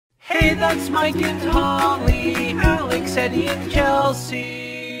Hey, that's Mike and Holly, Alex, Eddie, and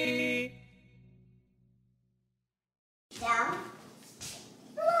Chelsea. Down.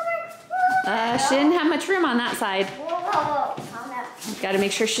 She didn't have much room on that side. Whoa. Got to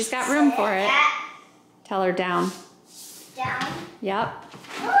make sure she's got room for it. Tell her down. Down. Yep.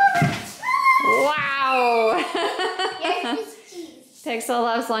 Wow. Pixel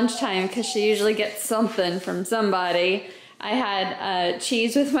loves lunchtime because she usually gets something from somebody. I had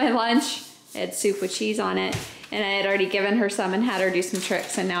cheese with my lunch. I had soup with cheese on it. And I had already given her some and had her do some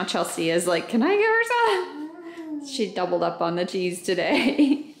tricks. And now Chelsea is like, can I give her some? She doubled up on the cheese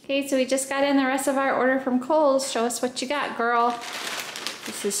today. Okay, so we just got in the rest of our order from Kohl's. Show us what you got, girl.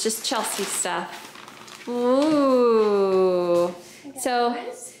 This is just Chelsea stuff. Ooh. So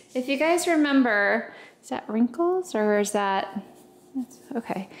if you guys remember, is that wrinkles or is that,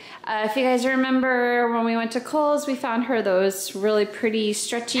 okay. If you guys remember when we went to Kohl's, we found her those really pretty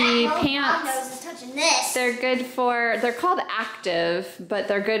stretchy pants. They're good for, they're called active, but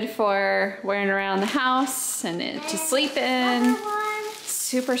they're good for wearing around the house and to sleep in.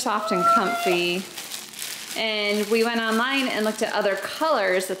 Super soft and comfy. And we went online and looked at other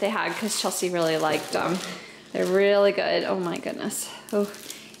colors that they had because Chelsea really liked them. They're really good. Oh my goodness. Oh.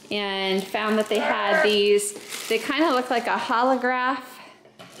 And found that they had these, they kind of look like a holograph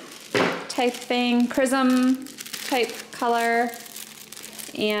type thing, prism type color.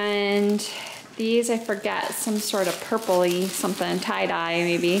 And these, I forget, some sort of purpley something, tie-dye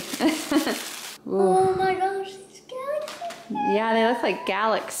maybe. Oh my gosh, it's galaxy. Yeah, they look like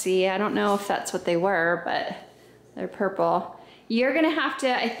galaxy. I don't know if that's what they were, but they're purple. You're gonna have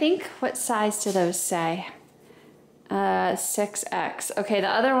to, I think, what size do those say? 6X. Okay, the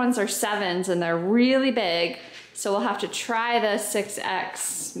other ones are 7s and they're really big. So we'll have to try the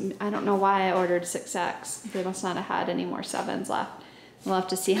 6X. I don't know why I ordered 6X. They must not have had any more 7s left. We'll have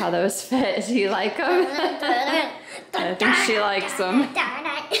to see how those fit. Do you like them? I think she likes them.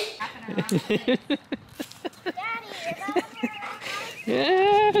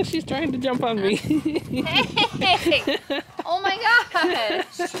 Yeah, she's trying to jump on me. Hey! Oh my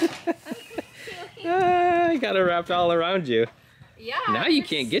gosh! I got her wrapped all around you. Yeah. Now you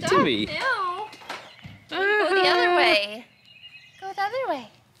can't get to me. Now. Go the other way. Go the other way.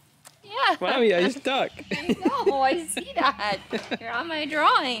 Yeah. Mommy, I stuck. I know, I see that. You're on my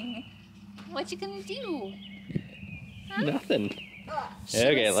drawing. What you gonna do? Huh? Nothing.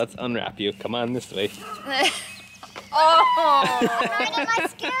 Okay, let's unwrap you. Come on this way. Oh! My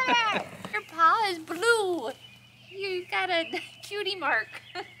scooter. Your paw is blue. You got a cutie mark.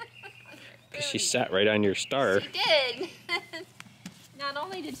 She sat right on your star. She did. Not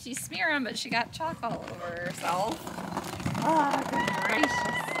only did she smear him, but she got chalk all over herself. Oh, good gracious.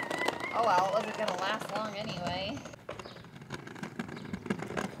 Oh well, it wasn't gonna last long anyway.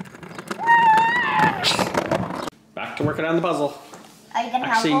 Back to working on the puzzle. Are you gonna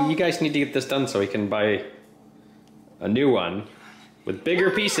Actually, help you guys need to get this done so we can buy a new one with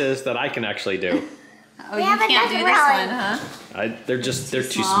bigger pieces that I can actually do. Oh, you can't do this one, huh? They're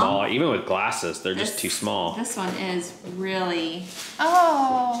too small. Even with glasses, they're just too small. This one is really...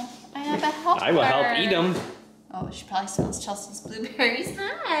 Oh, I have a helper. I will help eat them. Oh, she probably smells Chelsea's blueberries.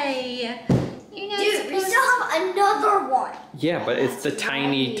 Hi. You know, Dude, we still have another one. Yeah, but it's the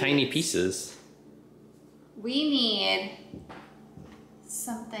tiny pieces. We need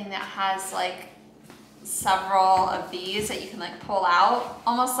something that has like several of these that you can like pull out.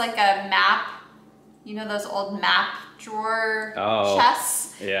 Almost like a map. You know those old map drawer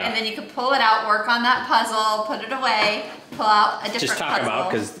chests? Yeah. And then you could pull it out, work on that puzzle, put it away, pull out a different Just talk puzzle. about,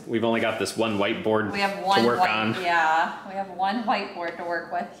 because we've only got this one whiteboard we have one to work on. Yeah, we have one whiteboard to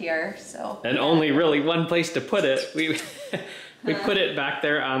work with here, so. And only really one place to put it. We put it back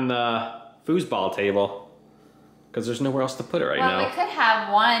there on the foosball table, because there's nowhere else to put it right now. Well, we could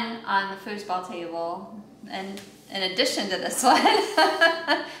have one on the foosball table, and in addition to this one.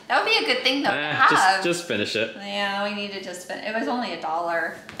 That would be a good thing though to have. Just finish it. Yeah, we need to just finish. It was only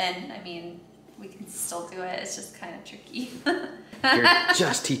 $1, and I mean, we can still do it. It's just kind of tricky. You're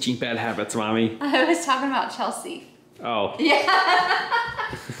just teaching bad habits, Mommy. I was talking about Chelsea. Oh. Yeah.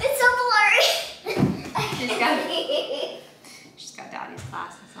 It's so blurry. She's got Daddy's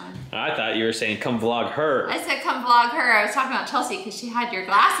glasses on. I thought you were saying come vlog her. I said come vlog her. I was talking about Chelsea because she had your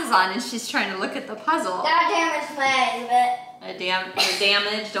glasses on and she's trying to look at the puzzle. That damaged my eyes a bit.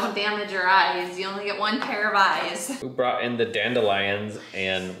 Damage, don't damage your eyes. You only get one pair of eyes. Who brought in the dandelions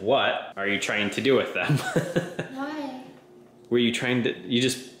and what are you trying to do with them? Why? Were you trying to, you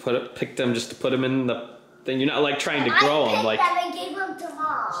just picked them just to put them in the thing? You're not like trying to grow them like. I picked them and gave them to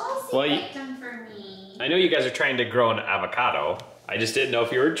Mom. Chelsea picked them for me. I know you guys are trying to grow an avocado. I just didn't know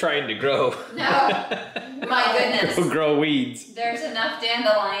if you were trying to grow. No. My goodness. Grow weeds. There's enough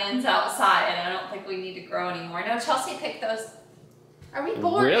dandelions outside, and I don't think we need to grow anymore. No, Chelsea picked those. Are we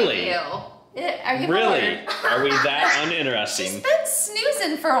bored Really? of you? Are you Really? bored? Are we that uninteresting? She's been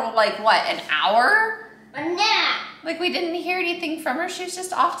snoozing for like, what, an hour? A nap. Like we didn't hear anything from her. She was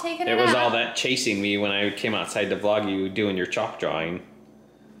just off taking a It nap. was all that chasing me when I came outside to vlog you doing your chalk drawing.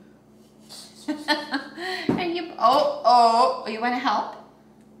 Are you? Oh! You want to help?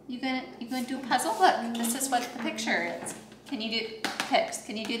 You gonna do a puzzle? Look, this is what the picture is. Can you do pics?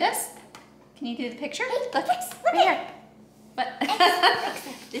 Can you do this? Can you do the picture? Look, right here. What?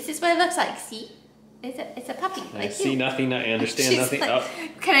 This is what it looks like. See? It's a puppy. I like see you. nothing. I understand She's nothing. like, Oh,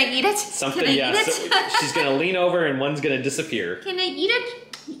 can I eat it? something. Can I Yeah. eat it? So she's gonna lean over and one's gonna disappear. Can I eat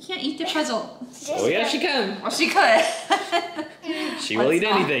it? You can't eat the puzzle. Oh yeah, she can. Well, she could. She will Let's eat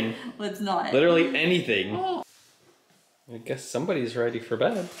not. anything. Let's not. Literally anything. I guess somebody's ready for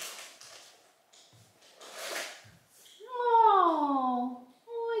bed. Oh,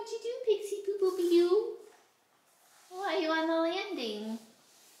 what'd you do, Pixie Poo Poo Poo? Why are you on the landing?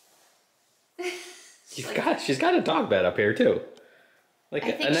 She's got a dog bed up here too. Like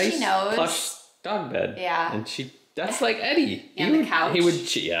I think a nice she knows. plush dog bed. Yeah. And that's like Eddie. And the couch. He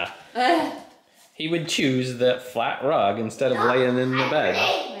would choose the flat rug instead of laying in the bed.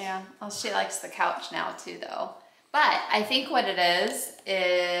 Yeah. Well, she likes the couch now too, though. But I think what it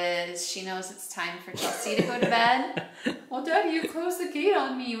is she knows it's time for Chelsea to go to bed. Well, Daddy, you closed the gate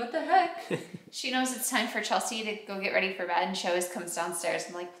on me. What the heck? She knows it's time for Chelsea to go get ready for bed, and she always comes downstairs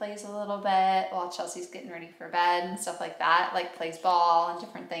and like plays a little bit while Chelsea's getting ready for bed and stuff like that. Like plays ball and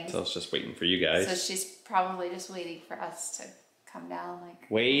different things. So I was just waiting for you guys. So she's probably just waiting for us to come down,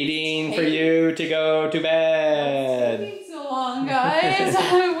 like Waiting for you to go to bed. taking so long, guys.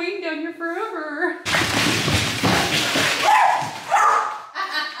 I've been waiting down here forever.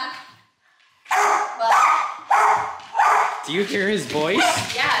 Do you hear his voice?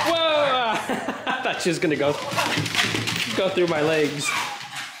 Yeah. Whoa! I thought she was gonna go through my legs.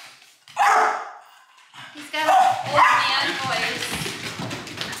 He's got an old man voice.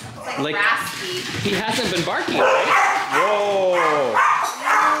 It's like raspy. He hasn't been barking, right? Whoa!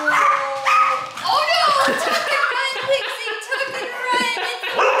 Oh no! Tuck and run, Pixie! Tuck and run!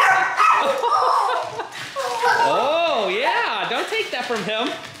 Oh yeah! Don't take that from him.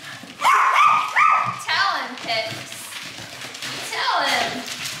 Tell him, Pix. Tell him.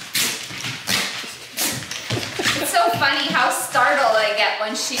 It's so funny how startled I get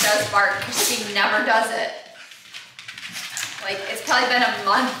when she does bark because she never does it. Like, it's probably been a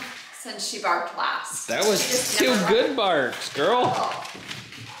month since she barked last. That was She two just never good barks, girl. Oh,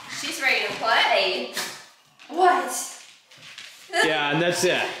 she's ready to play. What? Yeah, and that's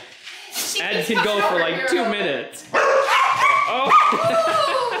it. She Ed keeps can go coming for over like here. 2 minutes. Oh!